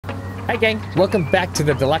Hey gang, welcome back to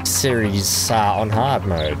the Deluxe series on hard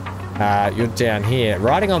mode. You're down here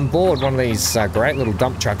riding on board one of these great little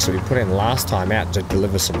dump trucks that we put in last time out to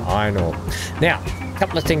deliver some iron ore. Now, a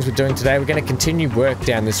couple of things we're doing today. We're going to continue work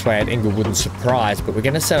down this way at Inglewood and Surprise, but we're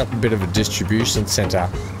going to set up a bit of a distribution center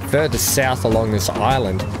further south along this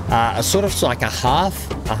island. A sort of like a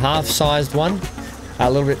half-sized one,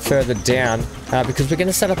 a little bit further down, because we're going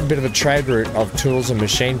to set up a bit of a trade route of tools and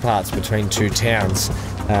machine parts between two towns,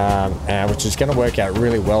 which is going to work out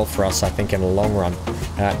really well for us, I think, in the long run.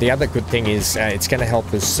 The other good thing is it's going to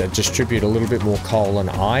help us distribute a little bit more coal and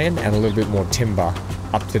iron and a little bit more timber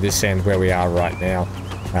up to this end where we are right now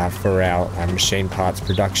for our machine parts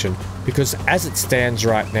production. Because as it stands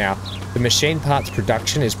right now, the machine parts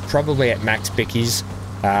production is probably at max bickies,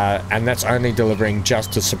 and that's only delivering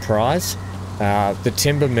just to Surprise. The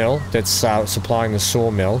timber mill that's supplying the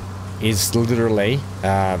sawmill is literally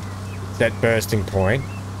that bursting point,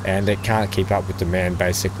 and it can't keep up with demand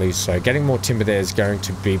basically, so getting more timber there is going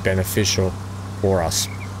to be beneficial for us.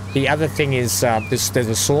 The other thing is there's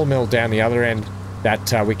a sawmill down the other end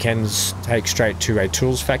that we can take straight to a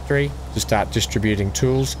tools factory to start distributing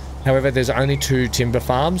tools. However, there's only 2 timber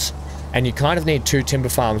farms, and you kind of need 2 timber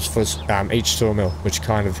farms for each sawmill, which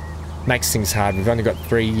kind of makes things hard. We've only got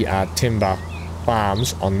 3 timber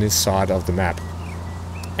farms on this side of the map.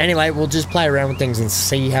 Anyway, we'll just play around with things and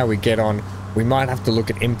see how we get on. We might have to look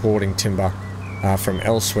at importing timber from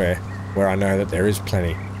elsewhere where I know that there is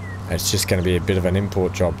plenty. It's just going to be a bit of an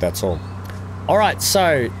import job, that's all. Alright,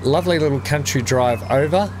 so lovely little country drive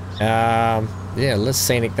over. Yeah, less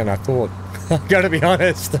scenic than I thought. I've got to be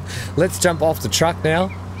honest. Let's jump off the truck now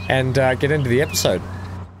and get into the episode.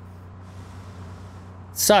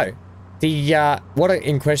 So, the what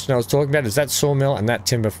in question I was talking about is that sawmill and that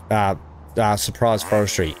timber Surprise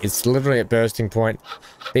Forestry. It's literally at bursting point.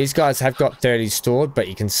 These guys have got 30 stored, but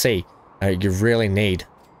you can see you really need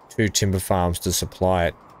 2 timber farms to supply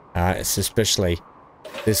it. It's especially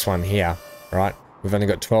this one here, right? We've only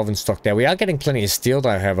got 12 in stock there. We are getting plenty of steel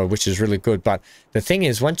though, however, which is really good. But the thing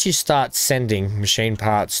is, once you start sending machine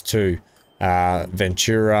parts to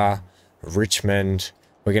Ventura, Richmond,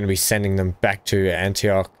 we're going to be sending them back to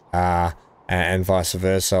Antioch, and vice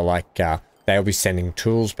versa. Like they'll be sending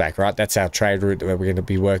tools back, right? That's our trade route that we're going to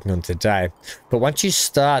be working on today. But once you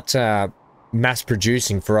start mass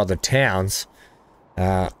producing for other towns,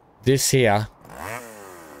 this here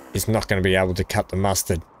is not going to be able to cut the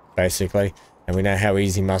mustard, basically. And we know how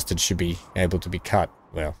easy mustard should be able to be cut.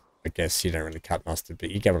 Well, I guess you don't really cut mustard,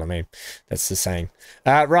 but you get what I mean. That's the saying.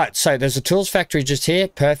 Right, so there's a tools factory just here.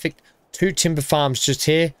 Perfect. 2 timber farms just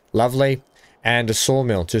here. Lovely. And a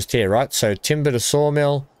sawmill just here, right? So timber to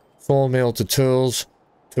sawmill, sawmill to tools,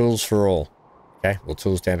 tools for all. Okay, well,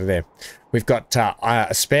 tools down to there. We've got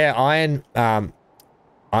a spare iron, what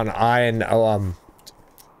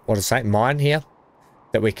to say, mine here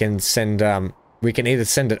that we can send. We can either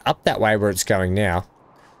send it up that way where it's going now,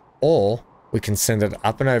 or we can send it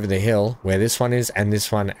up and over the hill where this one is, and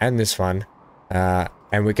this one, and this one. And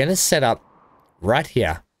we're going to set up right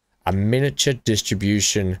here a miniature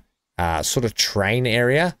distribution sort of train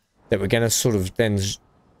area that we're going to sort of then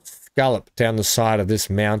scallop down the side of this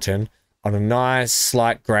mountain on a nice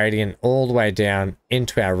slight gradient all the way down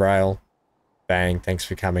into our rail. Bang, thanks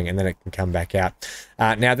for coming, and then it can come back out.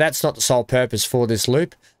 Now, that's not the sole purpose for this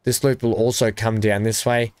loop. This loop will also come down this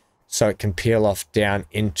way, so it can peel off down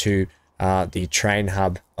into the train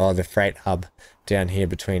hub, or the freight hub, down here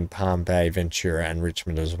between Palm Bay, Ventura, and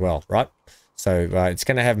Richmond as well, right? So it's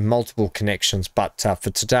going to have multiple connections, but for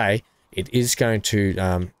today, it is going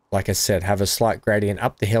to, like I said, have a slight gradient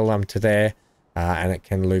up the hill to there, and it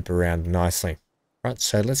can loop around nicely. Right,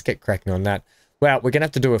 so let's get cracking on that. Well, we're going to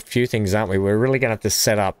have to do a few things, aren't we? We're really going to have to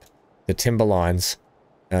set up the timber lines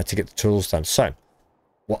to get the tools done. So,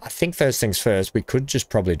 well, I think first things first, we could just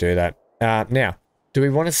probably do that. Now, do we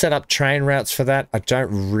want to set up train routes for that? I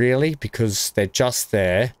don't really, because they're just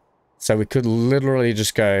there. So we could literally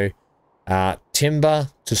just go timber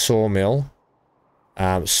to sawmill,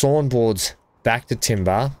 sawn boards back to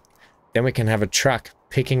timber. Then we can have a truck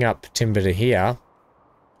picking up timber to here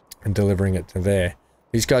and delivering it to there.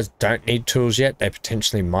 These guys don't need tools yet. They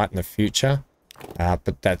potentially might in the future.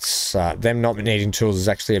 But that's them not needing tools is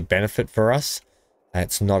actually a benefit for us.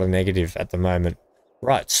 It's not a negative at the moment.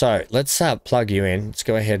 Right, so let's plug you in. Let's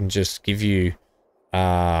go ahead and just give you...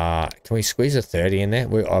 can we squeeze a 30 in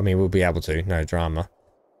there? I mean, we'll be able to. No drama.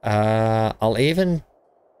 I'll even...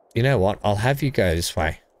 You know what? I'll have you go this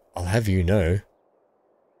way. I'll have you know.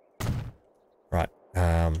 Right.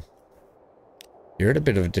 You're at a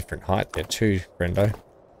bit of a different height there too, Brendo.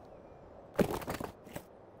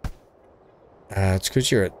 It's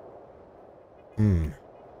because you're at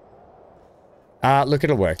Look,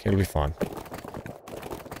 it'll work. It'll be fine.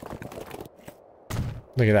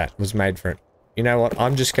 Look at that. It was made for it. You know what?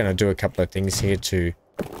 I'm just going to do a couple of things here to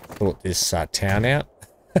sort this town out.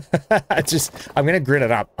 I'm going to grid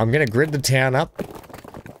it up. I'm going to grid the town up.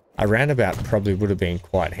 A roundabout probably would have been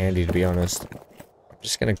quite handy, to be honest. I'm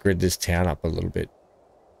just going to grid this town up a little bit.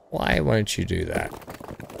 Why won't you do that?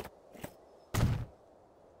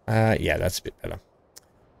 Yeah, that's a bit better.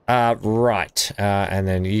 Right. And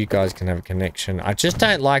then you guys can have a connection. I just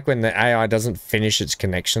don't like when the AI doesn't finish its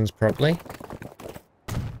connections properly.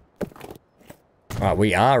 Right,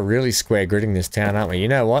 we are really square gridding this town, aren't we? You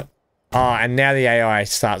know what? Oh, and now the AI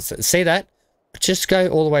starts... See that? Just go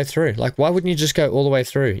all the way through. Like, why wouldn't you just go all the way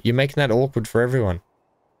through? You're making that awkward for everyone.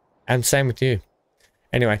 And same with you.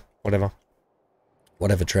 Anyway, whatever.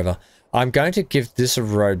 Whatever, Trevor. I'm going to give this a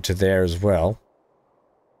road to there as well.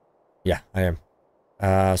 Yeah, I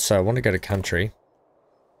am. So I want to go to country.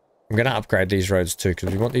 I'm going to upgrade these roads too,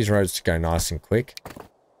 because we want these roads to go nice and quick.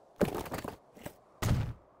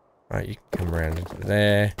 Right, you can come around into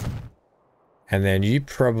there. And then you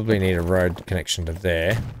probably need a road connection to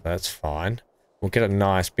there. That's fine. We'll get a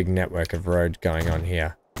nice big network of road going on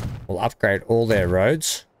here. We'll upgrade all their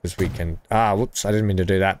roads, because we can... whoops, I didn't mean to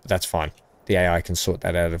do that, but that's fine. The AI can sort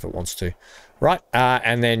that out if it wants to. Right,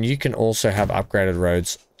 and then you can also have upgraded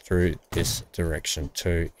roads through this direction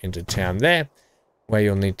too, into town there, where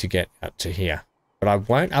you'll need to get out to here. But I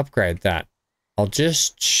won't upgrade that. I'll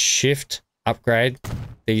just shift upgrade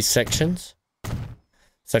these sections.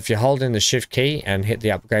 So if you hold in the shift key and hit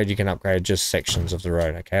the upgrade, you can upgrade just sections of the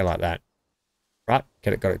road, okay, like that. Right,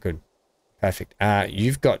 got it, good. Perfect.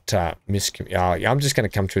 You've got I'm just going to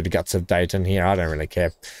come through the guts of Dayton here. I don't really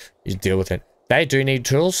care. You deal with it. They do need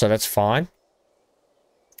tools, so that's fine.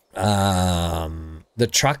 The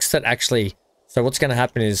trucks that actually... So what's going to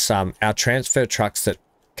happen is our transfer trucks that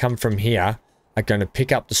come from here are going to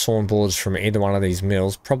pick up the sawn boards from either one of these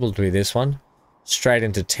mills, probably this one, straight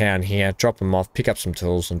into town here, drop them off, pick up some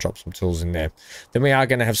tools and drop some tools in there. Then we are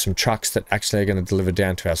going to have some trucks that actually are going to deliver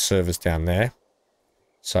down to our servers down there.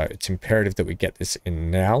 So it's imperative that we get this in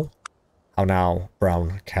now. Oh, now,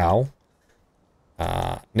 brown cow.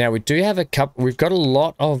 Now we do have a couple... We've got a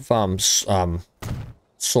lot of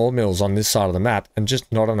sawmills on this side of the map and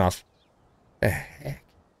just not enough. The heck?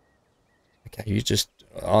 Okay, you just...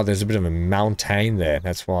 Oh, there's a bit of a mountain there.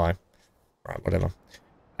 That's why. Right, whatever.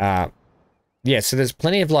 Yeah, so there's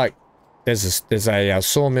plenty of like... There's a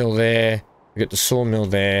sawmill there. We've got the sawmill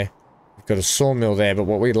there. We've got a sawmill there, but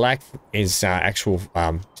what we lack is actual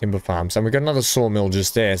timber farms. And we've got another sawmill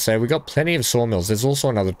just there. So we've got plenty of sawmills. There's also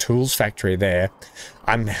another tools factory there.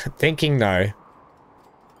 I'm thinking, though,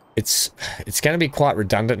 it's going to be quite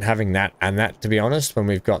redundant having that and that, to be honest, when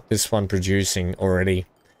we've got this one producing already.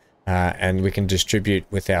 And we can distribute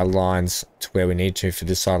with our lines to where we need to for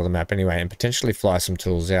this side of the map anyway, and potentially fly some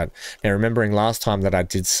tools out. Now, remembering last time that I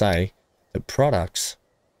did say that products...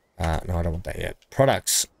 no, I don't want that yet.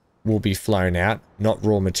 Products will be flown out, not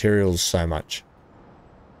raw materials so much.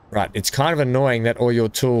 Right, it's kind of annoying that all your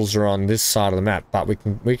tools are on this side of the map, but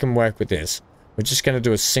we can work with this. We're just going to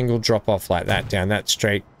do a single drop-off like that down that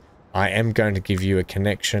street. I am going to give you a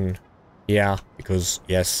connection here, because,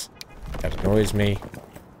 yes, that annoys me.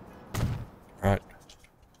 Right.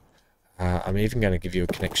 I'm even going to give you a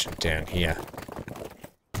connection down here.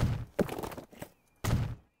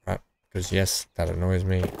 Right, because, yes, that annoys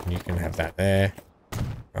me, and you can have that there.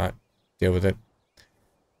 Right, deal with it.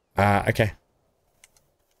 Okay.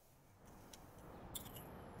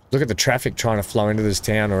 Look at the traffic trying to flow into this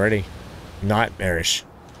town already. Nightmarish.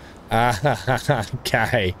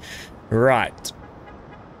 Okay. Right.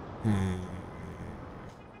 Am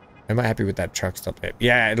I happy with that truck stop there?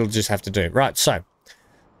 Yeah, it'll just have to do. Right, so.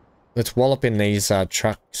 Let's wallop in these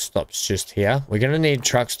truck stops just here. We're going to need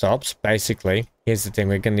truck stops, basically. Here's the thing.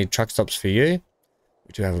 We're going to need truck stops for you.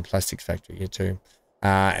 We do have a plastics factory here too.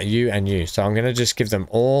 You and you. So I'm going to just give them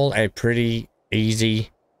all a pretty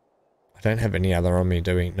easy... I don't have any other on me,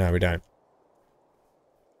 do we? No, we don't.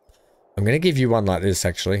 I'm going to give you one like this,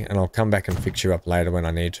 actually, and I'll come back and fix you up later when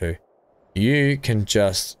I need to. You can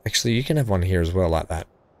just... Actually, you can have one here as well, like that.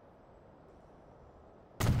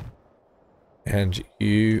 And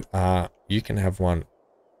you can have one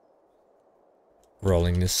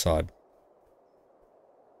rolling this side.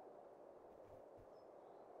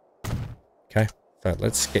 Okay, so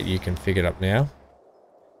let's get you configured up now.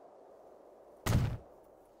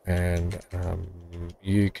 And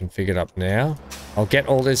you configured up now. I'll get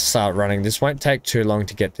all this running. This won't take too long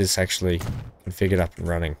to get this actually configured up and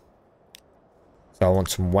running. So I want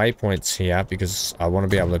some waypoints here because I want to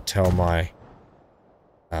be able to tell my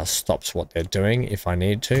stops what they're doing if I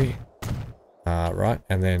need to. Right,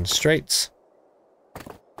 and then streets.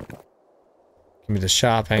 Give me the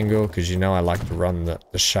sharp angle, because you know I like to run the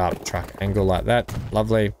sharp truck angle like that.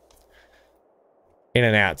 Lovely. In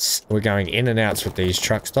and outs. We're going in and outs with these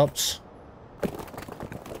truck stops.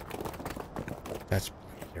 That's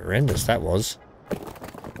horrendous, that was.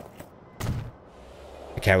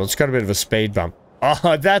 Okay, well, it's got a bit of a speed bump.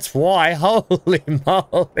 Oh, that's why. Holy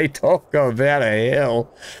moly, talk about a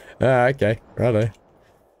hill. Okay, righto.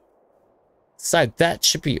 So that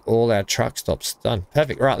should be all our truck stops done.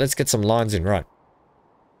 Perfect. Right, let's get some lines in. Right.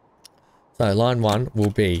 So line 1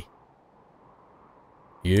 will be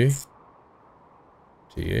you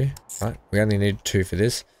to you. Right, we only need 2 for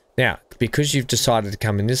this. Now, because you've decided to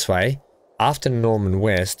come in this way, after Norman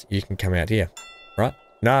West, you can come out here. Right?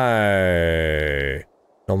 No.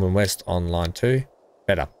 Norman West on line 2.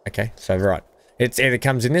 Better. Okay, so right. It's either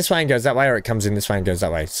comes in this way and goes that way, or it comes in this way and goes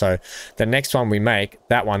that way. So the next one we make,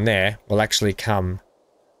 that one there, will actually come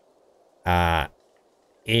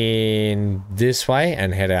in this way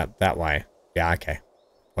and head out that way. Yeah, okay.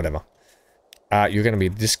 Whatever. You're going to be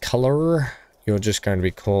this color. You're just going to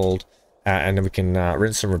be called, and then we can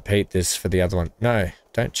rinse and repeat this for the other one. No,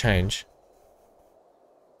 don't change.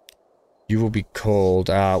 You will be called,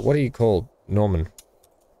 what are you called? Norman.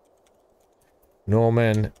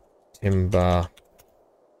 Norman Timber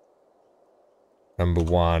number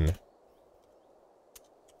 1.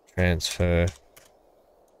 Transfer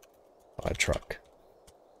by truck.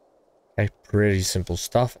 Okay, pretty simple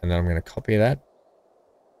stuff. And then I'm going to copy that.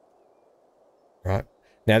 Right.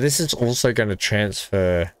 Now this is also going to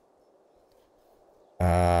transfer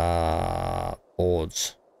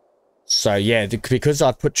boards. So yeah, because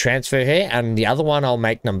I put transfer here, and the other one I'll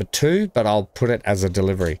make number 2, but I'll put it as a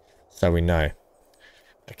delivery so we know.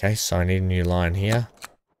 Okay, so I need a new line here.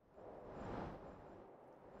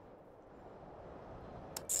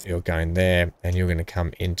 You're going there, and you're going to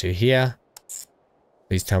come into here.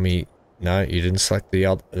 Please tell me, no, you didn't select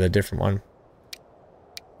the different one.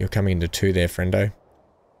 You're coming into 2 there, friendo.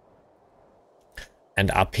 And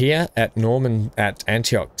up here at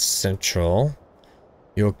Antioch Central,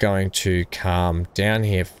 you're going to come down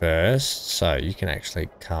here first, so you can actually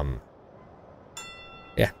come.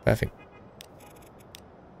 Yeah, perfect.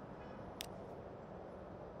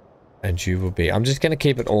 And you will be, I'm just going to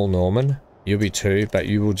keep it all Norman. You'll be 2, but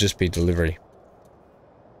you will just be delivery.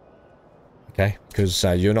 Okay, because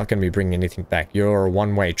you're not going to be bringing anything back. You're a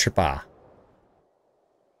one-way tripper.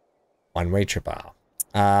 One-way tripper.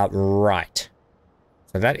 Right.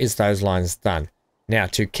 So that is those lines done. Now,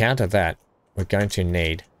 to counter that, we're going to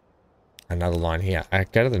need another line here.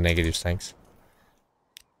 Go to the negatives, thanks.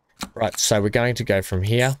 Right, so we're going to go from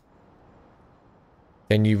here.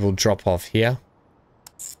 Then you will drop off here.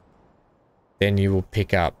 Then you will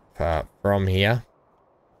pick up from here.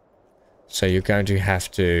 So you're going to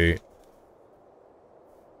have to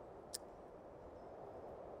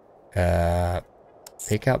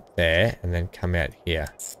pick up there and then come out here.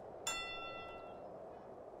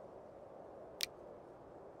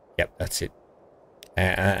 Yep, that's it.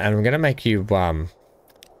 And I'm going to make you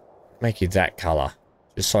that color,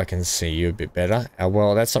 just so I can see you a bit better.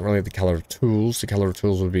 Well, that's not really the color of tools. The color of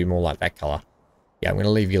tools would be more like that color. Yeah, I'm going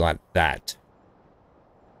to leave you like that.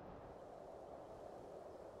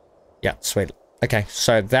 Yeah, sweet. Okay,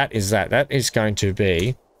 so that is that. That is going to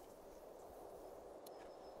be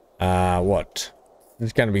what?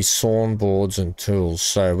 It's going to be sawn boards and tools.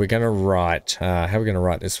 So we're going to write, how are we going to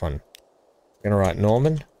write this one? We're going to write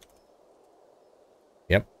Norman.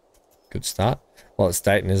 Yep, good start. Well, it's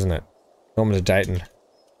Dayton, isn't it? Norman to Dayton.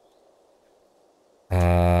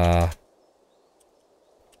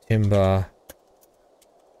 Timber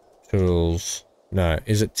tools. No,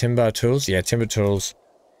 is it timber tools? Yeah, timber tools.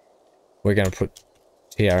 We're going to put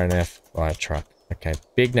TRNF by truck. Okay,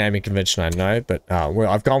 big naming convention, I know, but well,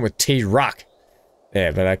 I've gone with T-Ruck.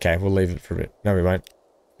 Yeah, but okay, we'll leave it for a bit. No, we won't.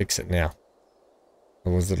 Fix it now.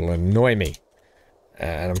 Otherwise, it'll annoy me.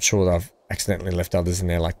 And I'm sure that I've accidentally left others in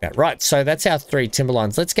there like that. Right, so that's our 3 timber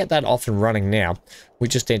lines. Let's get that off and running now. We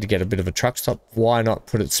just need to get a bit of a truck stop. Why not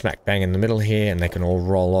put it smack bang in the middle here, and they can all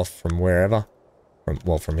roll off from wherever.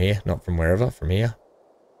 Well, from here, not from wherever, from here.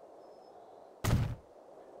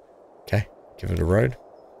 Okay, give it a road.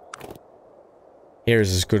 Here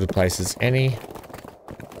is as good a place as any.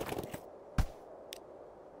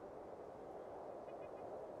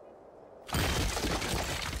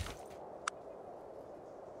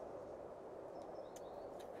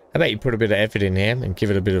 How about you put a bit of effort in here and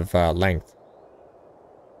give it a bit of length?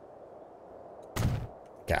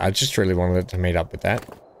 Okay, I just really wanted it to meet up with that.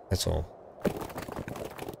 That's all.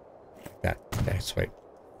 That. Okay, sweet.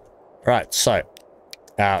 Right, so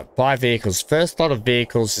buy vehicles. First lot of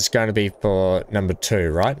vehicles is going to be for number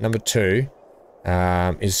 2, right? Number 2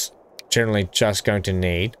 is generally just going to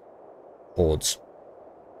need boards.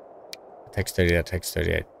 That takes 30, that takes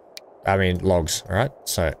 38. I mean, logs, all right?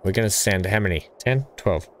 So we're going to send how many? 10,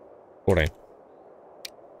 12, 14.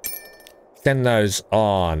 Send those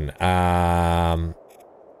on.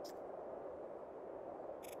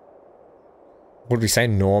 What did we say?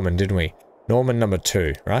 Norman, didn't we? Norman number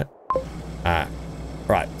 2, right?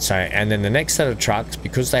 Right, so, and then the next set of trucks,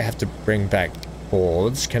 because they have to bring back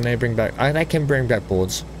boards, can they bring back... Oh, they can bring back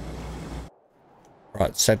boards.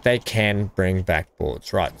 Right, so they can bring back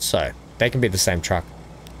boards. Right, so they can be the same truck.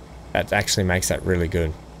 That actually makes that really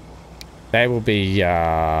good. They will be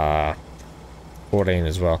 14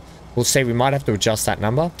 as well. We'll see, we might have to adjust that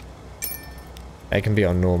number. They can be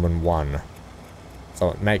on Norman 1.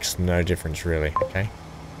 So it makes no difference really, okay?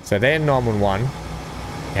 So they're Norman 1.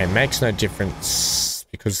 And it makes no difference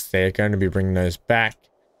because they're going to be bringing those back.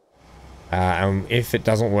 And if it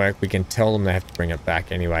doesn't work, we can tell them they have to bring it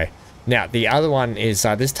back anyway. Now, the other one is,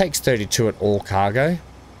 this takes 32 at all cargo,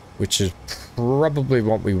 which is probably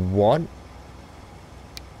what we want.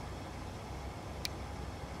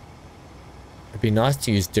 It'd be nice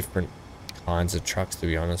to use different kinds of trucks, to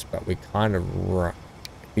be honest, but we kind of...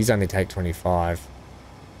 These only take 25.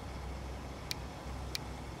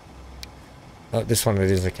 Oh, this one it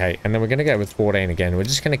is okay. And then we're going to go with 14 again. We're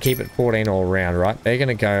just going to keep it 14 all around, right? They're going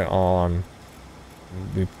to go on...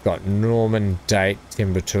 We've got Norman Date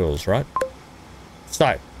Timber Tools, right?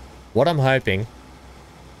 So, what I'm hoping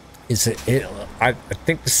is that I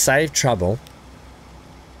think to save trouble,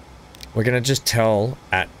 we're going to just tell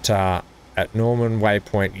at Norman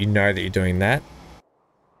Waypoint, you know that you're doing that.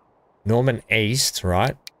 Norman East,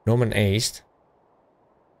 right? Norman East.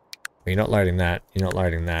 You're not loading that. You're not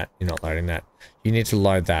loading that. You're not loading that. You need to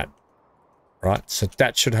load that. Right? So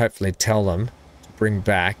that should hopefully tell them to bring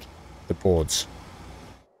back the boards.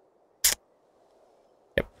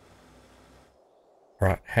 Yep.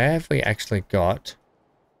 Right. Have we actually got...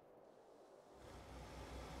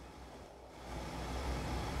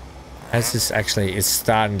 As this actually is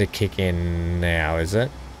starting to kick in now, is it?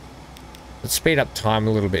 Let's speed up time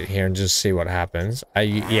a little bit here and just see what happens.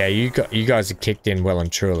 Yeah, you guys are kicked in well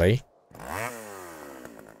and truly.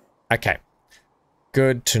 Okay.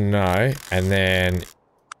 Good to know. And then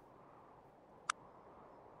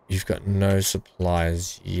you've got no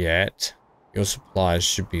supplies yet. Your supplies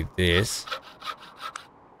should be this.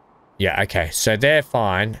 Yeah, okay. So they're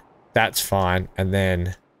fine. That's fine. And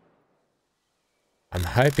then I'm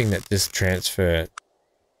hoping that this transfer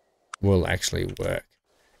will actually work.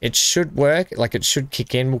 It should work, like it should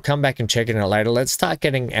kick in. We'll come back and check it out later. Let's start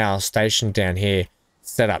getting our station down here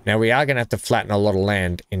set up. Now we are going to have to flatten a lot of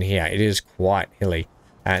land in here. It is quite hilly.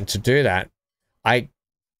 And to do that, I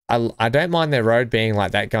don't mind their road being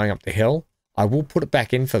like that going up the hill. I will put it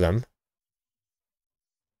back in for them.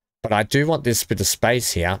 But I do want this bit of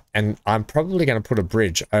space here. And I'm probably going to put a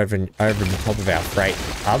bridge over the top of our freight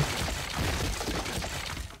hub.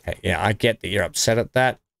 Okay, yeah, I get that you're upset at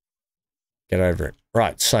that. Get over it.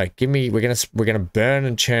 Right, so give me, we're gonna burn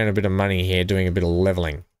and churn a bit of money here, doing a bit of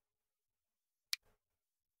leveling.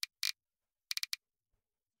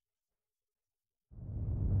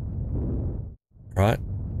 Right.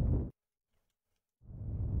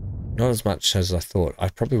 Not as much as I thought. I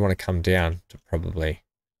probably want to come down to probably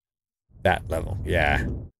that level. Yeah.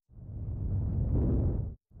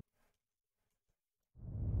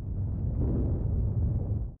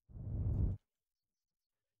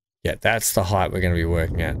 Yeah, that's the height we're going to be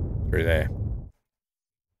working at through there.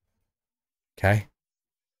 Okay.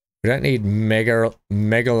 We don't need mega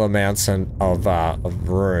amounts of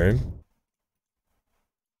room.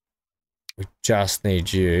 We just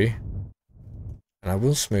need you. And I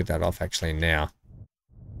will smooth that off actually now.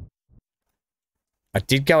 I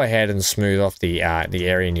did go ahead and smooth off the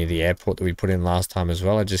area near the airport that we put in last time as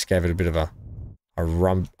well. I just gave it a bit of a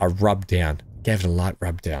rub down. Gave it a light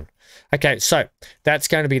rub down. Okay, so that's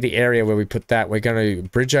going to be the area where we put that. We're going to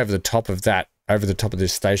bridge over the top of that, over the top of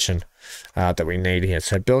this station that we need here.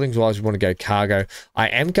 So buildings-wise, we want to go cargo. I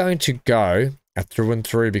am going to go through and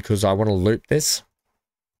through because I want to loop this.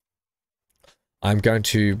 I'm going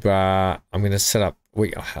to set up.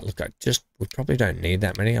 We probably don't need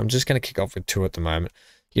that many. I'm just going to kick off with 2 at the moment.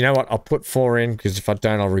 You know what? I'll put 4 in because if I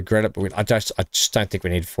don't, I'll regret it. But I just don't think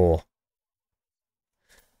we need 4.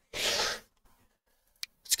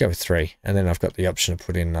 Let's go with 3, and then I've got the option to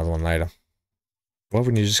put in another one later. Why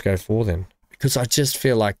wouldn't you just go 4 then? Because I just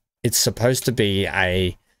feel like it's supposed to be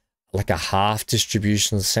like a half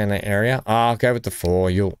distribution center area. I'll go with the 4.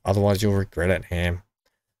 Otherwise you'll regret it, Ham.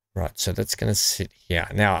 Right, so that's going to sit here.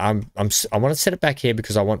 Now, I want to set it back here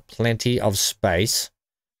because I want plenty of space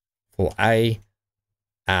for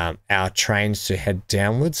our trains to head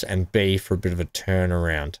downwards, and B, for a bit of a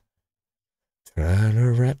turnaround. Turn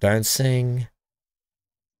around, don't sing.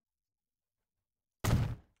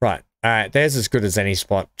 Right, there's as good as any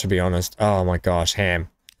spot, to be honest. Oh my gosh, ham.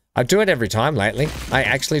 I do it every time lately. I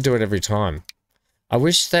actually do it every time. I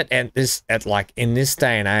wish that in this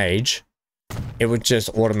day and age, it would just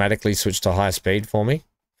automatically switch to high speed for me.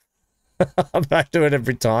 But I do it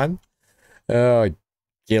every time. Oh,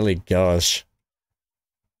 gilly gosh.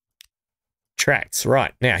 Tracks,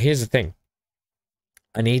 right. Now, here's the thing.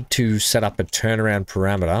 I need to set up a turnaround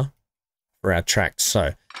parameter for our tracks.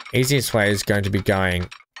 So, easiest way is going to be going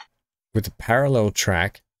with a parallel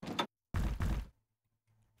track.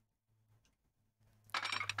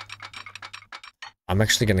 I'm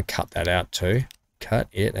actually going to cut that out too. Cut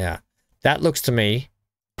it out. That looks to me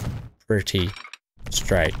pretty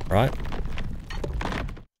straight, right?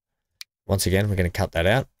 Once again, we're going to cut that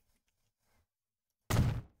out.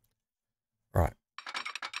 Right.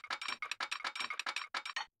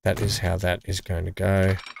 That is how that is going to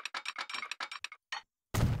go.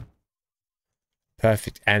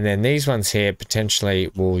 Perfect. And then these ones here,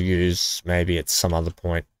 potentially we'll use maybe at some other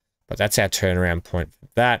point. But that's our turnaround point for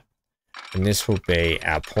that. And this will be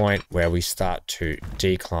our point where we start to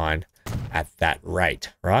decline at that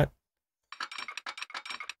rate, right?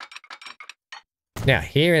 Now,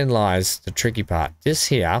 herein lies the tricky part. This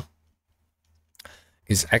here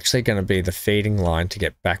is actually going to be the feeding line to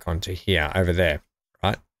get back onto here, over there,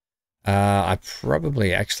 right? I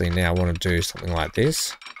probably actually now want to do something like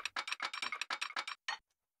this.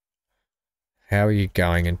 How are you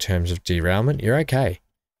going in terms of derailment? You're okay.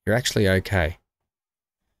 You're actually okay.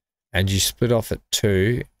 And you split off at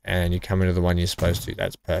 2 and you come into the one you're supposed to.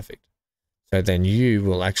 That's perfect. So then you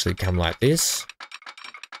will actually come like this.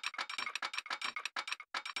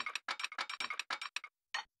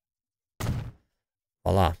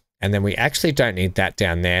 Voila. And then we actually don't need that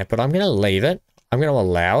down there, but I'm going to leave it. I'm going to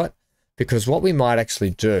allow it because what we might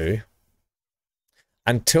actually do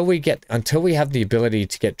until we have the ability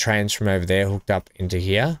to get trains from over there hooked up into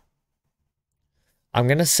here, I'm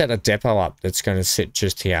going to set a depot up that's going to sit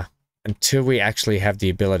just here until we actually have the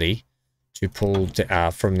ability to pull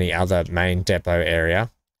from the other main depot area.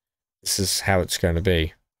 This is how it's going to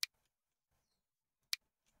be.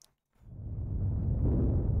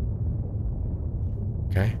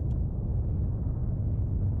 Okay.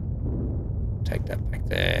 Take that back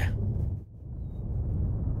there.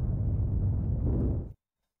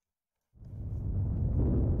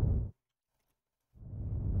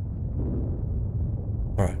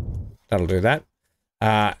 All right, that'll do that.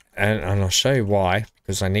 And I'll show you why,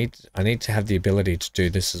 because I need to have the ability to do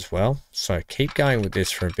this as well. So keep going with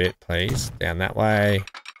this for a bit, please. Down that way.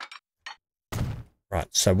 Right,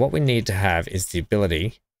 so what we need to have is the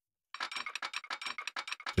ability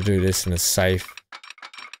to do this in a safe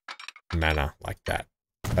manner, like that.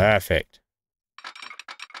 Perfect.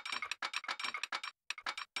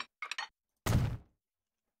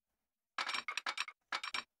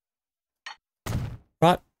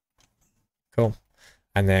 Right. Cool.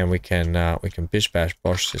 And then we can bish bash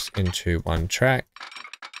bosh this into one track.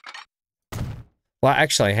 Well,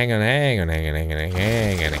 actually, hang on. I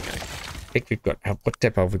think we've got, what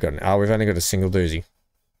depot have we got? Oh, we've only got a single doozy.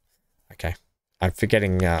 Okay. I'm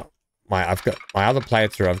forgetting I've got my other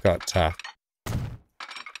playthrough. I've got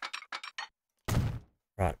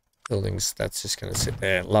right, buildings. That's just going to sit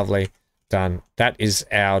there. Lovely. Done. That is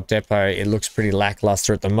our depot. It looks pretty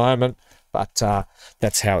lackluster at the moment, but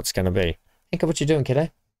that's how it's going to be. Think of what you're doing, kiddo.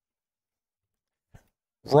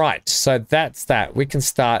 Right, so that's that. We can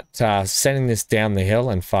start sending this down the hill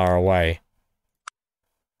and far away.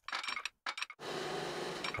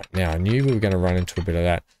 Right, now, I knew we were going to run into a bit of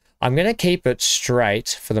that. I'm going to keep it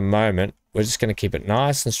straight for the moment. We're just going to keep it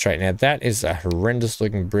nice and straight. Now, that is a horrendous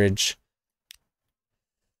looking bridge.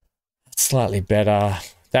 That's slightly better.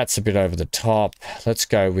 That's a bit over the top. Let's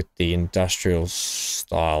go with the industrial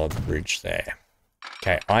style of bridge there.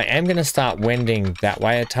 Okay, I am going to start wending that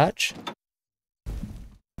way a touch.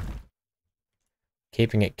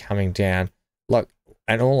 Keeping it coming down. Look,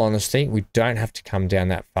 in all honesty, we don't have to come down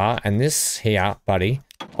that far. And this here, buddy,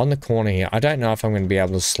 on the corner here, I don't know if I'm going to be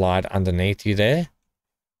able to slide underneath you there.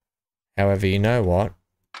 However, you know what?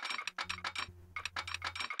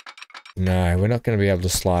 No, we're not going to be able to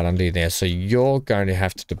slide under you there. So you're going to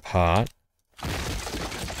have to depart.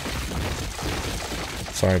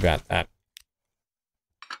 Sorry about that.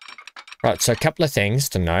 Right, so a couple of things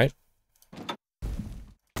to note.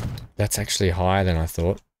 That's actually higher than I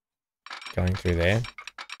thought. Going through there.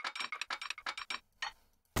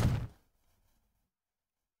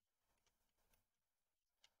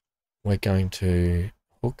 we're going to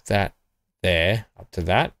hook that there up to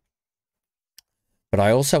that. But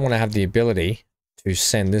I also want to have the ability to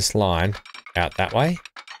send this line out that way.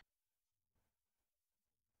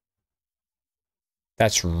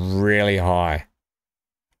 That's really high.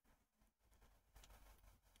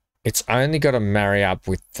 It's only got to marry up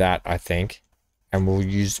with that, I think. And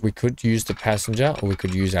we could use the passenger or we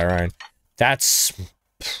could use our own. That's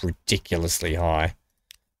ridiculously high.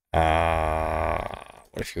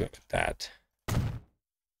 What if you went with that?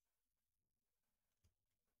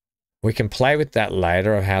 We can play with that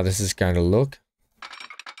later of how this is going to look.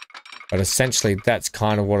 But essentially, that's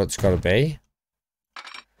kind of what it's got to be.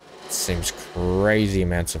 It seems crazy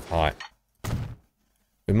amounts of height.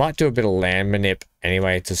 We might do a bit of land manip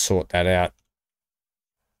anyway to sort that out.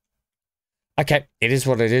 Okay, it is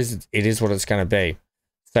what it is. It is what it's going to be.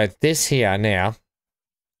 So this here now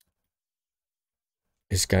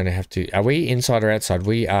is going to have to... Are we inside or outside?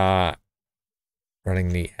 We are running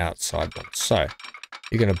the outside one. So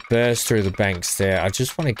you're going to burst through the banks there. I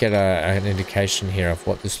just want to get an indication here of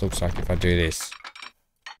what this looks like if I do this.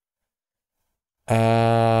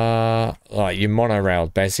 Like you're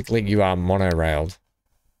monorailed. Basically, you are monorailed.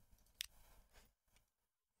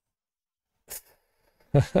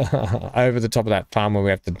 Over the top of that farm where we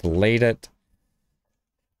have to delete it.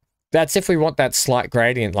 That's if we want that slight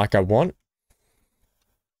gradient like I want.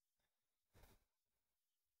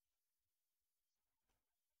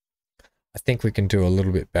 I think we can do a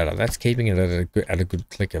little bit better. That's keeping it at a good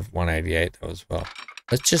click of 188 though as well.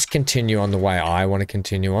 Let's just continue on the way I want to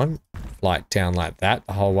continue on. Flight down like that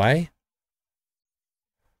the whole way.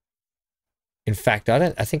 In fact, I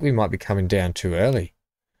think we might be coming down too early.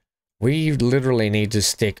 We literally need to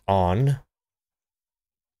stick on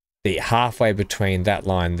the halfway between that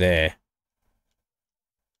line there.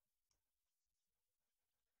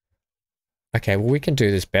 Okay, well, we can do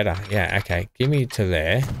this better. Yeah, okay. Give me to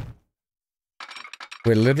there.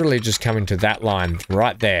 We're literally just coming to that line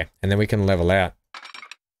right there, and then we can level out.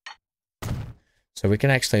 So we can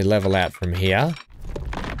actually level out from here.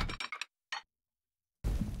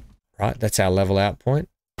 Right, that's our level out point.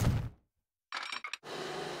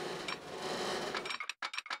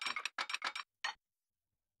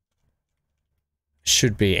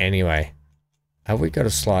 Should be anyway. Have we got a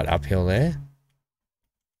slight uphill there?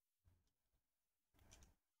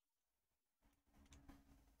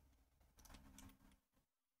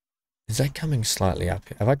 Is that coming slightly up?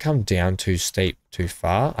 Have I come down too steep, too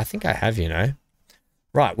far? I think I have, you know.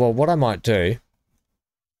 Right, well, what I might do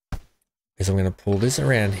is I'm going to pull this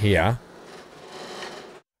around here.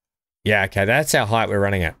 Yeah, okay, that's our height we're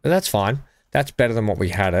running at. But that's fine. That's better than what we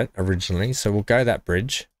had it originally. So we'll go that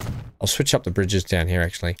bridge. I'll switch up the bridges down here,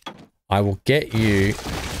 actually. I will get you...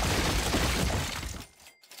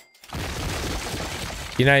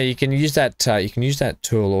 You know, you can use that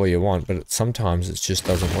tool all you want, but sometimes it just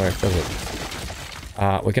doesn't work, does it?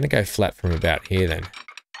 We're going to go flat from about here then.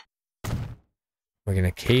 We're going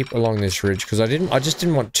to keep along this ridge because I just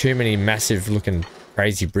didn't want too many massive looking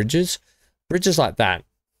crazy bridges. Bridges like that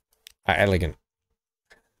are elegant.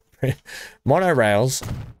 Monorails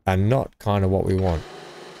are not kind of what we want.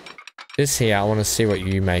 This here, I want to see what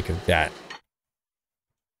you make of that.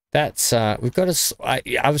 That's, we've got a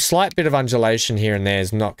slight bit of undulation here and there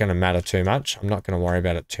is not going to matter too much. I'm not going to worry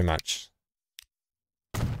about it too much.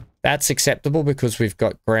 That's acceptable because we've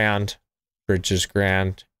got ground, bridges,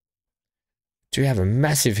 ground. Do we have a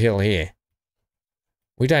massive hill here?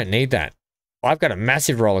 We don't need that. I've got a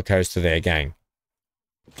massive roller coaster there, gang.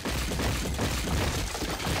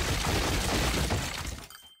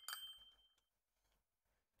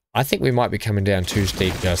 I think we might be coming down too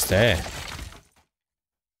steep just there.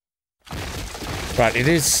 But it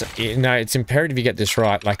is, you know, it's imperative you get this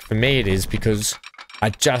right. Like, for me it is, because I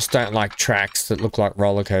just don't like tracks that look like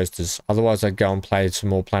roller coasters. Otherwise, I'd go and play some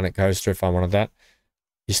more Planet Coaster if I wanted that.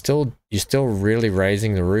 You're still really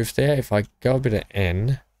raising the roof there. If I go a bit of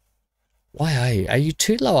N... Why are you? Are you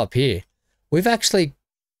too low up here? We've actually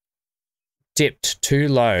dipped too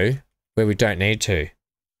low where we don't need to.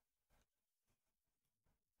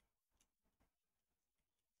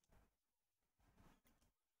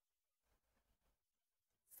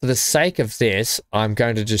 For the sake of this, I'm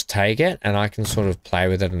going to just take it and I can sort of play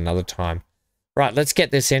with it another time. Right, let's get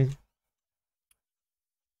this in.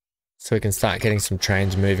 So we can start getting some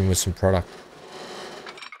trains moving with some product.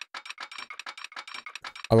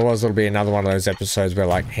 Otherwise, it'll be another one of those episodes where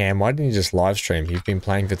like, Ham, why didn't you just live stream? You've been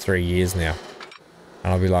playing for 3 years now.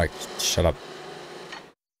 And I'll be like, shut up.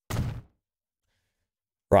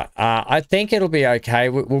 Right, I think it'll be okay.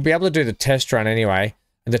 We'll be able to do the test run anyway.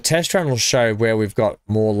 And the test run will show where we've got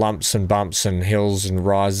more lumps and bumps and hills and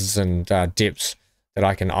rises and dips that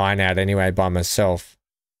I can iron out anyway by myself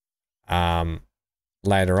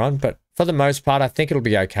later on. But for the most part, I think it'll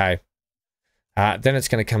be okay. Then it's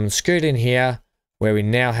going to come and scoot in here where we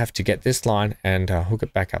now have to get this line and hook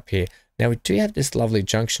it back up here. Now we do have this lovely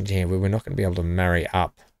junction here where we're not going to be able to marry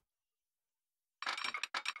up.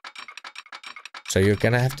 So you're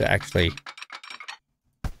going to have to actually...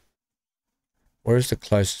 Where's the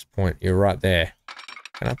closest point? You're right there.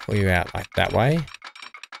 Can I pull you out like that way?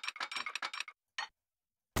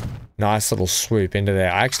 Nice little swoop into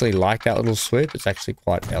there. I actually like that little swoop. It's actually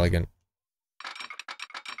quite elegant.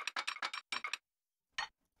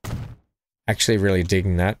 Actually really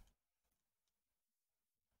digging that.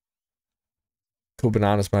 Cool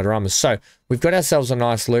bananas motoramas. So we've got ourselves a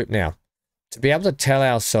nice loop now. To be able to tell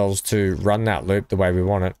ourselves to run that loop the way we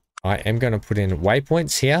want it, I am going to put in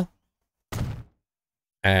waypoints here.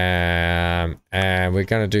 And we're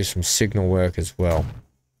going to do some signal work as well.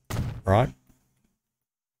 Right?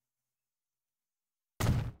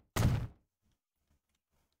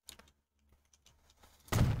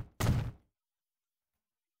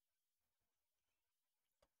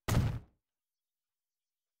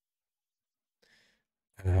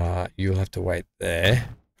 You'll have to wait there.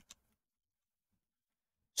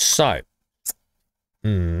 So,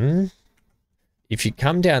 if you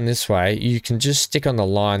come down this way, you can just stick on the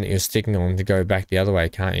line that you're sticking on to go back the other way,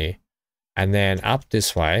 can't you? And then up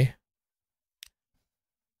this way.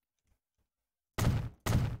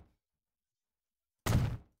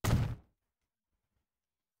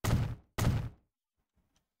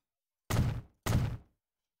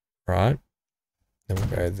 Right. Then we'll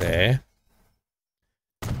go there.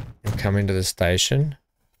 We'll come into the station.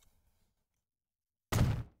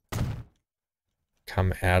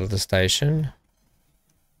 Come out of the station.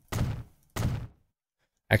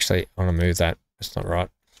 Actually, I want to move that. That's not right.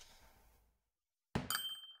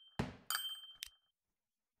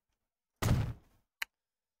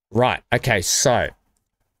 Right. Okay, so.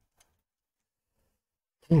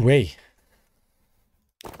 Ooh-wee.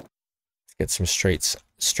 Let's get some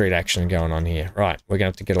street action going on here. Right. We're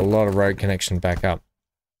going to have to get a lot of road connection back up.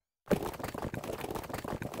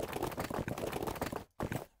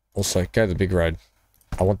 Also, go to the big road.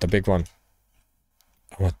 I want the big one.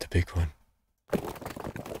 I want the big one.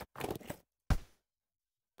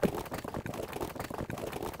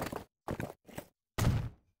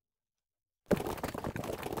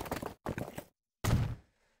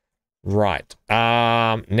 Right.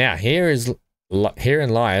 Now here in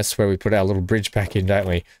Lias where we put our little bridge back in, don't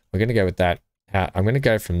we? We're going to go with that. I'm going to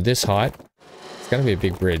go from this height. It's going to be a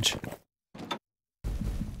big bridge.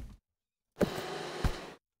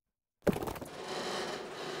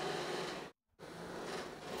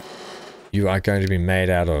 You are going to be made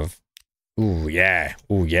out of, ooh yeah,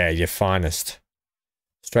 your finest.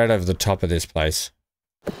 Straight over the top of this place.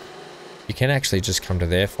 You can actually just come to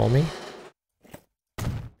there for me.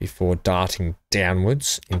 Before darting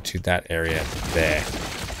downwards into that area there.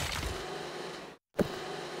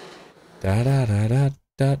 Da da da da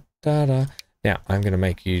da da da. Now, I'm going to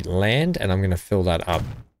make you land and I'm going to fill that up.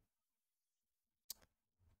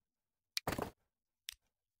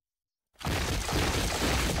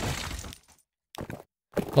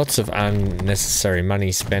 Lots of unnecessary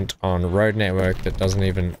money spent on road network that doesn't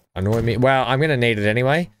even annoy me. Well, I'm going to need it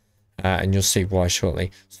anyway, and you'll see why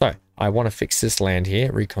shortly. So, I want to fix this land here,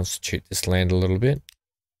 reconstitute this land a little bit.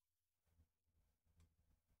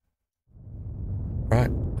 Right,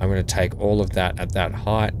 I'm going to take all of that at that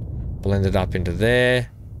height, blend it up into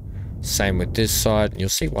there. Same with this side, and you'll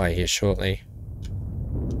see why here shortly.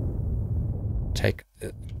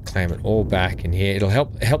 Clamp it all back in here. It'll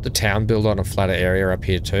help the town build on a flatter area up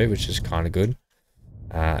here too, which is kind of good.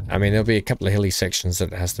 I mean, there'll be a couple of hilly sections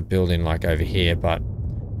that it has to build in, like over here, but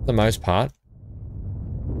for the most part,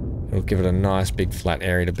 it'll give it a nice big flat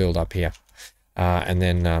area to build up here. And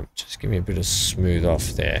then just give me a bit of smooth off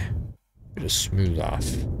there. Bit of smooth off.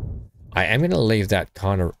 I am going to leave that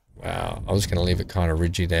kind of... I was going to leave it kind of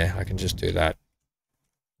ridgy there. I can just do that.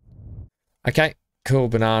 Okay, cool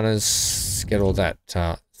bananas. Get all that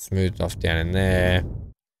smoothed off down in there.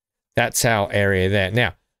 That's our area there.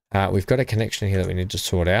 Now, we've got a connection here that we need to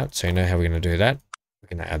sort out. So you know how we're going to do that.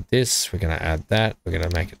 We're going to add this. We're going to add that. We're going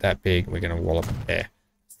to make it that big. We're going to wallop it there.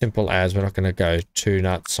 Simple as. We're not going to go too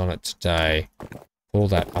nuts on it today. Pull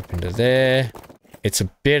that up into there. It's a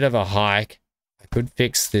bit of a hike. I could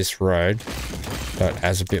fix this road, but it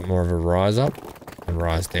has a bit more of a rise up and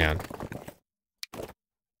rise down.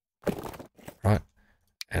 Right.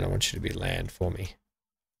 And I want you to be land for me.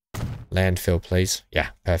 Landfill, please. Yeah,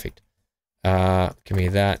 perfect. Give me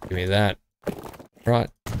that. Give me that. Right.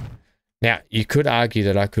 Now, you could argue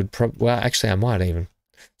that I could well, actually, I might even.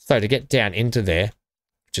 So, to get down into there,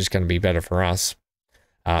 which is going to be better for us,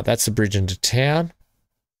 that's the bridge into town.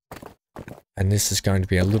 And this is going to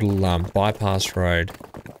be a little bypass road.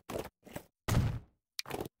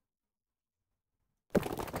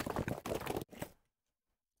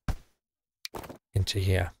 Into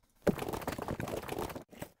here.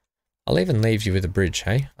 I'll even leave you with a bridge,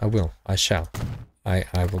 hey? I will. I shall. I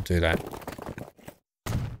will do that.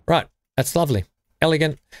 Right. That's lovely.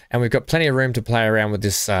 Elegant. And we've got plenty of room to play around with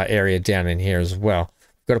this area down in here as well.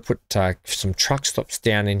 We've got to put some truck stops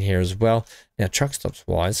down in here as well. Now, truck stops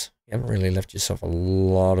wise, you haven't really left yourself a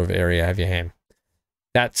lot of area, have you, Ham?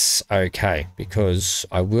 That's okay, because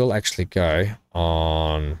I will actually go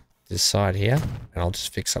on this side here, and I'll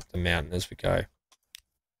just fix up the mountain as we go.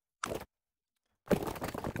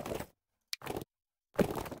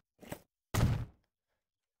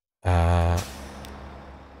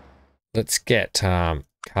 Let's get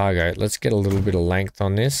cargo. Let's get a little bit of length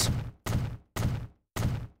on this.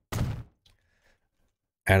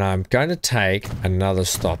 And I'm going to take another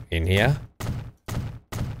stop in here.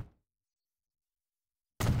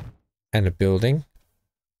 And a building.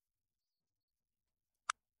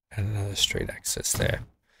 And another street access there.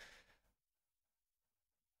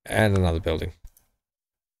 And another building.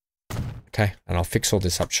 Okay, and I'll fix all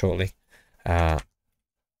this up shortly.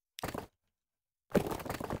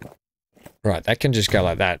 Right, that can just go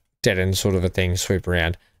like that. Dead end sort of a thing, sweep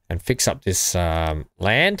around. And fix up this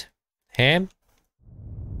land. Ham.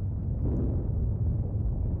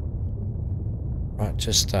 Right,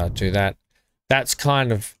 just do that. That's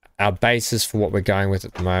kind of our basis for what we're going with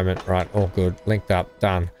at the moment. Right, all good. Linked up,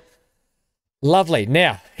 done. Lovely.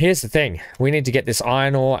 Now, here's the thing. We need to get this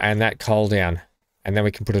iron ore and that coal down. And then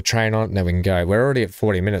we can put a train on it and then we can go. We're already at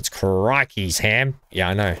 40 minutes. Crikey's, Ham. Yeah,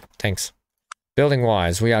 I know. Thanks. Building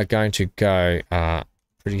wise, we are going to go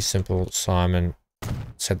pretty simple. Simon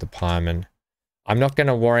said the pieman. I'm not going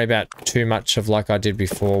to worry about too much of like I did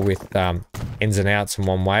before with ins and outs and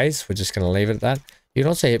one ways. We're just going to leave it at that. You can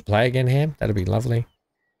also hit play again, Ham. That'd be lovely.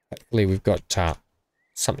 Hopefully we've got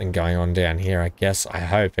something going on down here, I guess. I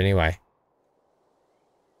hope, anyway.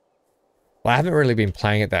 Well, I haven't really been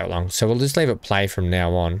playing it that long, so we'll just leave it play from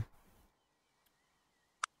now on.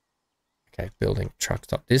 Okay, building truck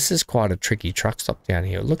stop. This is quite a tricky truck stop down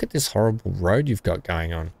here. Look at this horrible road you've got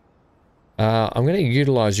going on. I'm going to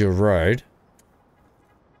utilize your road.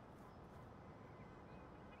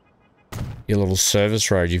 Your little service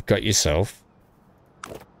road you've got yourself.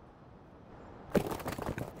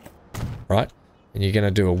 Right? And you're going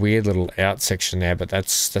to do a weird little out section there, but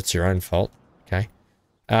that's your own fault. Okay.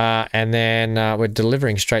 And then we're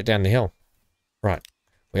delivering straight down the hill. Right.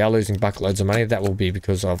 We are losing bucket loads of money. That will be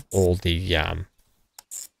because of all the... I'm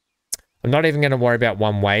not even going to worry about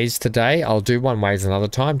one ways today. I'll do one ways another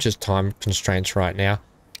time. Just time constraints right now.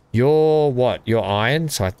 You're what? You're iron?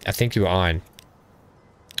 So I think you're iron.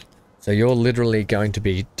 So you're literally going to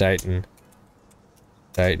be Dayton.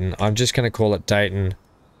 Dayton. I'm just going to call it Dayton.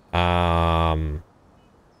 Iron.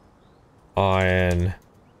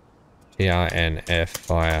 TRNF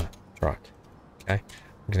fire truck. Okay.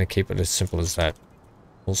 I'm going to keep it as simple as that.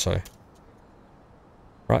 Also.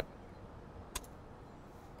 Right.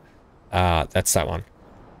 That's that one.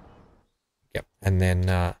 Yep. And then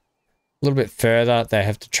a little bit further they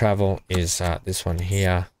have to travel is this one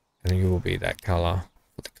here. And you will be that color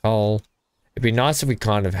for the coal. It'd be nice if we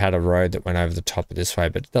kind of had a road that went over the top of this way,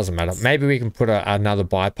 but it doesn't matter. Maybe we can put another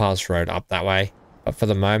bypass road up that way. But for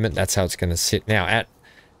the moment, that's how it's going to sit. Now,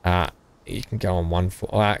 you can go on 1 for...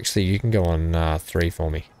 Oh, actually, you can go on 3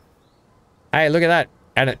 for me. Hey, look at that.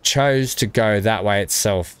 And it chose to go that way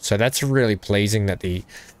itself. So that's really pleasing that the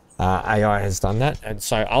AI has done that. And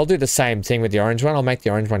so I'll do the same thing with the orange one. I'll make the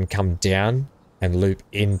orange one come down and loop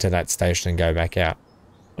into that station and go back out.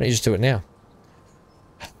 Why don't you just do it now?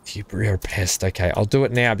 You're a pest. Okay, I'll do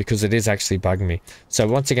it now because it is actually bugging me. So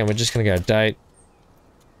once again, we're just going to go date,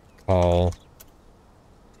 coal,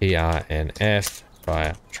 TRNF,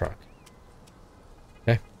 fire truck.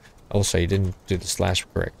 Okay. Also, you didn't do the slash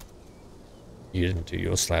correct. You didn't do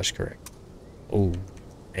your slash correct. Oh,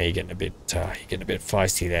 you're getting a bit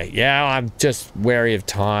feisty there. Yeah, I'm just wary of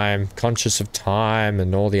time, conscious of time,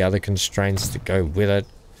 and all the other constraints that go with it.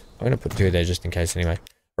 I'm going to put 2 there just in case anyway.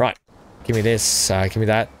 Right. Give me this, give me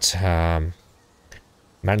that.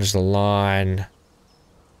 Manage the line.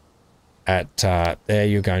 At there,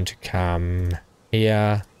 you're going to come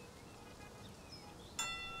here.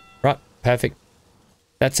 Right, perfect.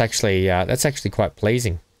 That's actually quite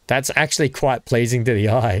pleasing. That's actually quite pleasing to the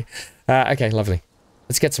eye. Okay, lovely.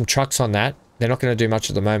 Let's get some trucks on that. They're not going to do much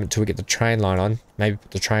at the moment until we get the train line on. Maybe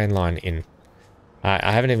put the train line in.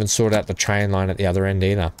 I haven't even sorted out the train line at the other end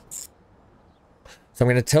either. So I'm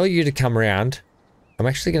going to tell you to come around. I'm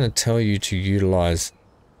actually going to tell you to utilize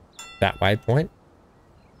that waypoint.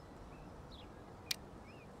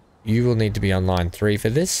 You will need to be on line 3 for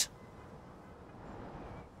this.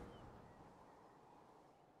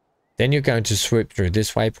 Then you're going to swoop through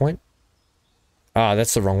this waypoint. Ah,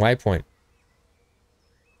 that's the wrong waypoint.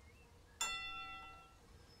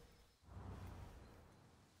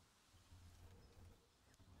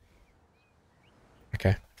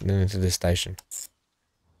 Okay, then into this station.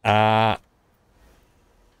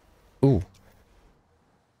 Ooh.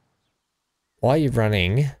 Why are you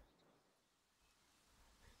running?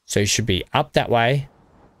 So you should be up that way,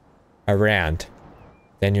 around.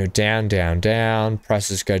 Then you're down, down, down.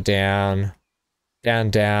 Prices go down. Down,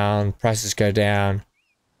 down. Prices go down.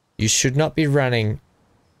 You should not be running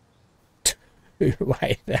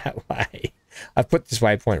way that way. I put this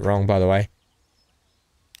waypoint wrong, by the way.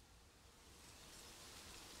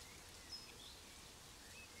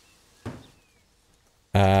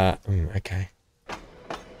 Okay.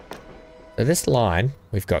 So this line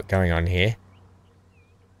we've got going on here.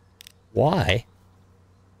 Why?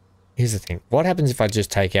 Here's the thing. What happens if I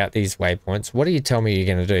just take out these waypoints? What do you tell me you're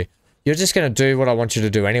going to do? You're just going to do what I want you to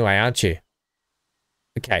do anyway, aren't you?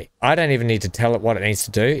 Okay. I don't even need to tell it what it needs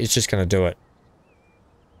to do. It's just going to do it.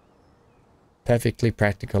 Perfectly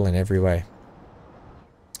practical in every way.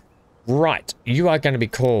 Right. You are going to be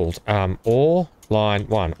called or line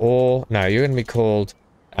 1. Or, no, you're going to be called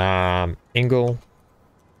Ingle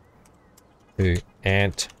to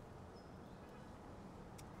Ant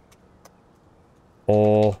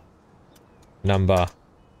or number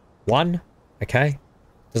 1. Okay.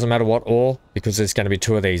 Doesn't matter what or, because there's going to be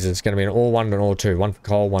 2 of these. There's going to be an or 1 and an or 2. One for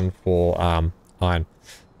coal, one for iron.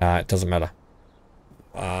 It doesn't matter.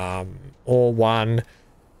 Or 1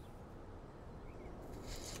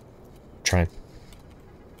 train.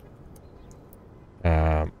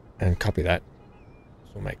 And copy that.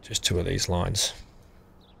 So we'll make just 2 of these lines.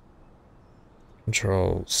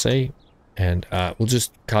 Control C, and we'll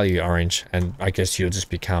just color you orange, and I guess you'll just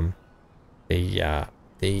become the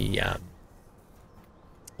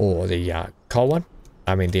coal one.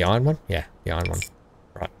 I mean the iron one. Yeah, the iron one.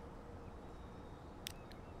 Right.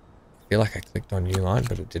 I feel like I clicked on new line,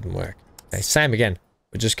 but it didn't work. Okay, same again.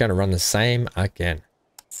 We're just going to run the same again,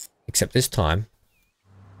 except this time.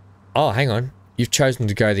 Oh, hang on. You've chosen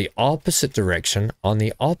to go the opposite direction on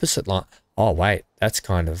the opposite line. Oh, wait. That's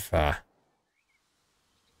kind of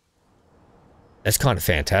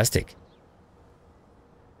fantastic.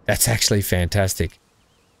 That's actually fantastic.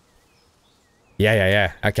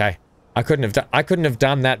 Yeah. Okay. I couldn't have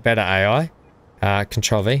done that better, AI.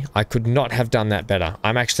 Control V. I could not have done that better.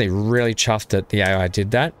 I'm actually really chuffed that the AI did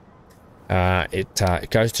that. It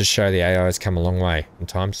goes to show the AI has come a long way in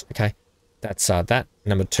times. Okay. That's that.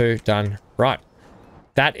 Number 2 done. Right.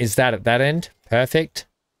 That is that at that end. Perfect.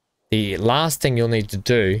 The last thing you'll need to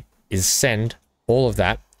do is send all of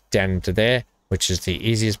that down into there, which is the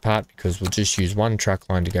easiest part because we'll just use one truck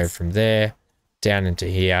line to go from there down into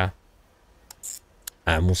here.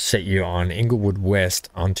 And we'll set you on Inglewood West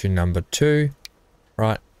onto number 2.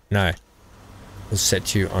 Right? No. We'll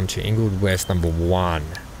set you onto Inglewood West number 1.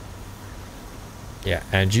 Yeah,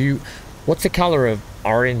 and you... What's the color of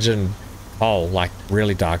orange and coal? Like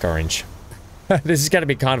really dark orange. This is going to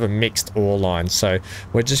be kind of a mixed ore line. So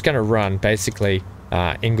we're just going to run basically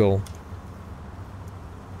Ingle...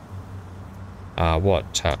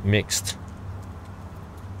 mixed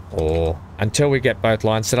or until we get both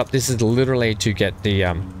lines set up. This is literally to get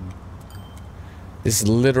the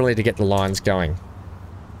lines going.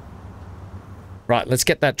 Right, let's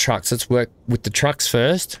get that trucks. Let's work with the trucks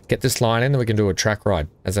first. Get this line in, then we can do a track ride.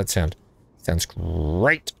 How's that sound? Sounds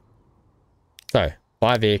great. So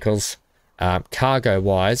 5 vehicles. Cargo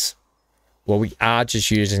wise, well, we are just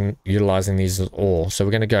utilizing these as ore. So we're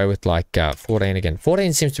going to go with like 14 again.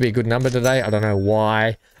 14 seems to be a good number today. I don't know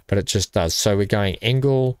why, but it just does. So we're going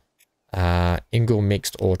Ingle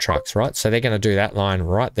mixed ore trucks, right? So they're going to do that line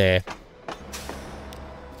right there.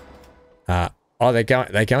 Oh, they're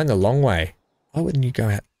going the long way. Why wouldn't you go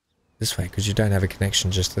out this way? Because you don't have a connection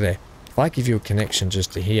just to there. If I give you a connection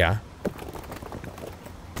just to here.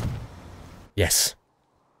 Yes.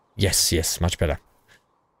 Yes, much better.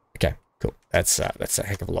 Okay. Cool. That's a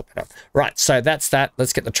heck of a lot better. Right, so that's that.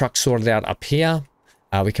 Let's get the trucks sorted out up here.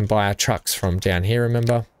 We can buy our trucks from down here,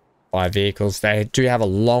 remember? Buy vehicles. They do have a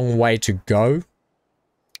long way to go.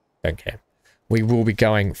 Don't care. We will be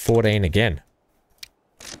going 14 again.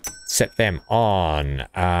 set them on,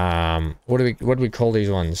 what do we call these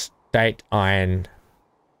ones? Date iron.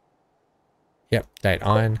 Yep, date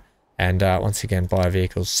iron. And once again, bio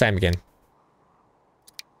vehicles, same again.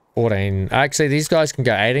 14. Actually, these guys can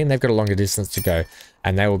go 18. They've got a longer distance to go.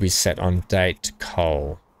 And they will be set on date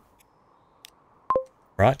coal.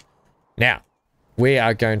 Right? Now, we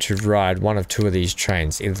are going to ride one of two of these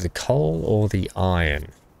trains. Either the coal or the iron.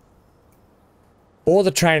 Or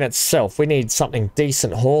the train itself. We need something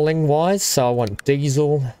decent hauling-wise. So I want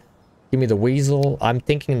diesel. Give me the weasel. I'm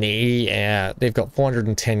thinking they've got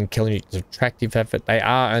 410 kilonewtons of tractive effort. They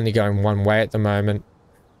are only going one way at the moment.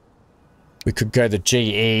 We could go the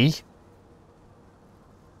GE.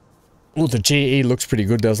 Oh, the GE looks pretty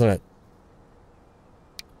good, doesn't it?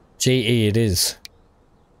 GE it is.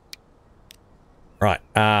 Right,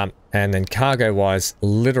 and then cargo-wise,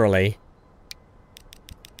 literally,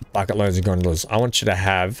 bucket loads of gondolas. I want you to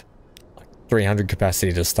have like 300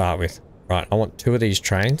 capacity to start with. Right, I want two of these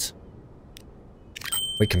trains.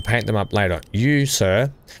 We can paint them up later. You,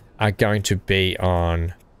 sir, are going to be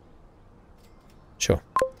on... Sure.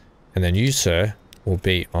 And then you, sir, will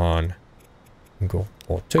be on single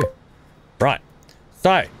or two. Right.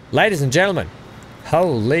 So, ladies and gentlemen,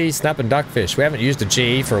 holy snap and duckfish. We haven't used a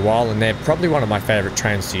GE for a while, and they're probably one of my favorite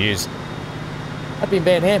trains to use. I've been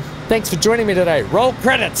Ben Ham. Thanks for joining me today. Roll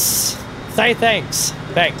credits. Say thanks.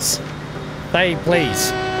 Thanks. Say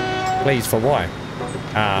please. Please for why?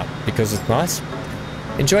 Because it's nice.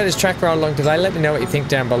 Enjoy this track ride along today. Let me know what you think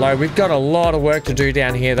down below. We've got a lot of work to do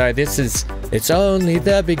down here, though. It's only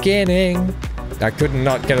the beginning. I couldn't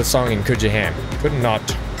not get a song in, could you, Ham? Couldn't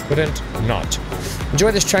not.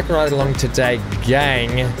 Enjoy this track ride along today,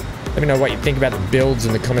 gang. Let me know what you think about the builds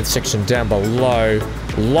in the comments section down below.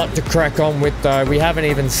 A lot to crack on with, though. We haven't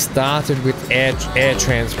even started with air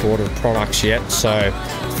transport of products yet, so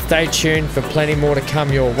stay tuned for plenty more to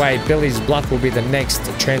come your way. Billy's Bluff will be the next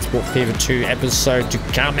Transport Fever 2 episode to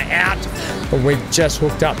come out. And we've just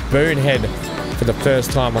hooked up Boonhead for the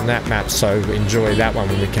first time on that map, so enjoy that one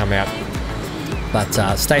when we come out.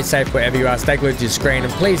 But stay safe wherever you are. Stay glued to your screen,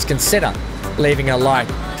 and please consider leaving a like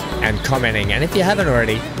and commenting. And if you haven't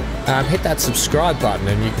already, hit that subscribe button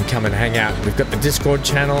and you can come and hang out. We've got the Discord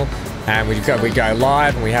channel, and we go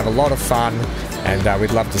live and we have a lot of fun, and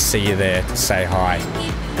we'd love to see you there to say hi.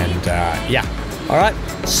 And yeah, all right,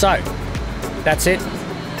 so that's it.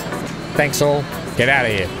 Thanks all. Get out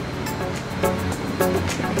of here.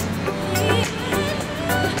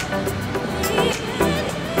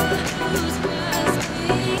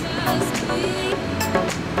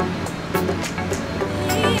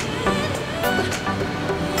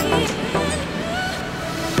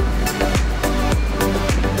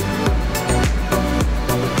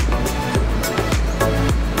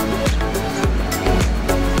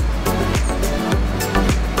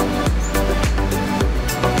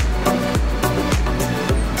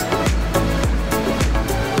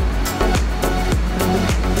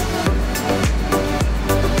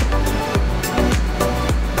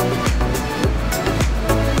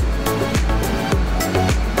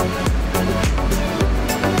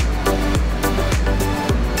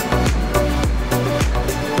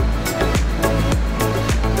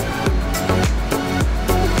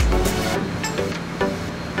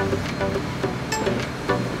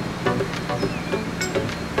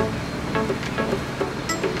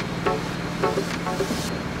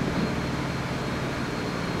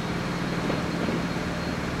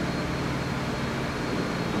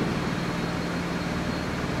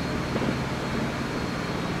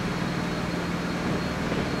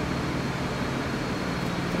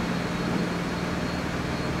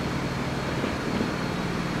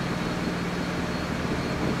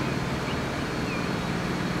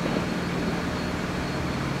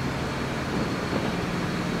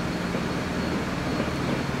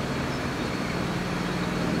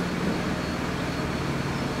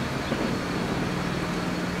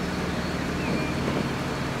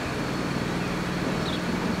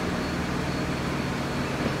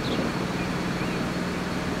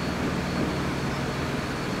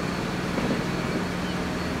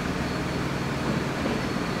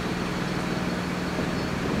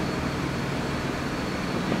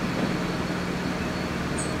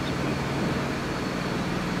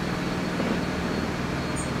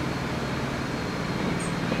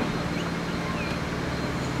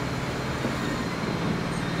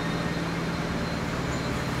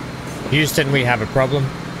 Houston, we have a problem.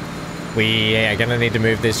 We are going to need to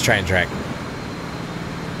move this train track.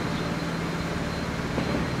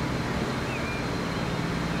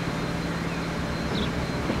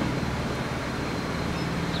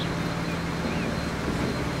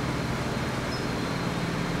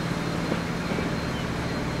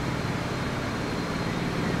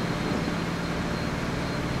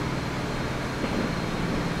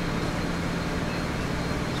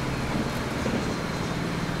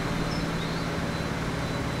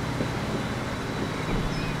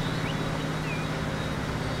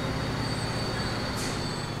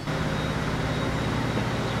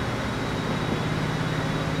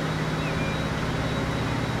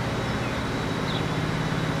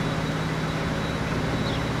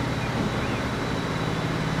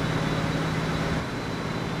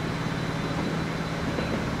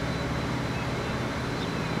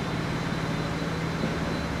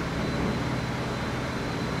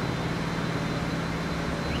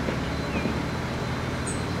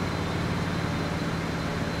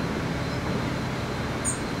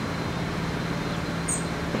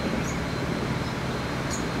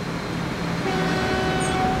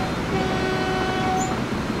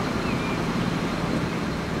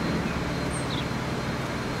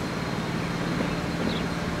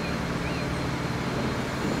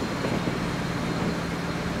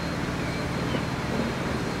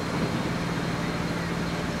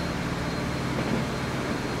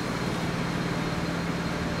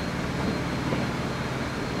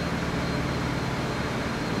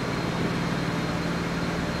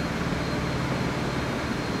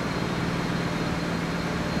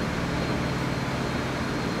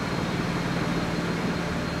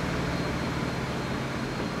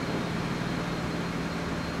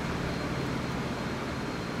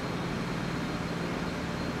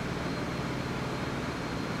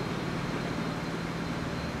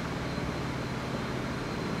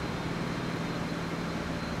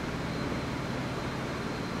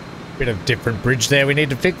 Bit of different bridge there we need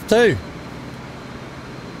to fix too.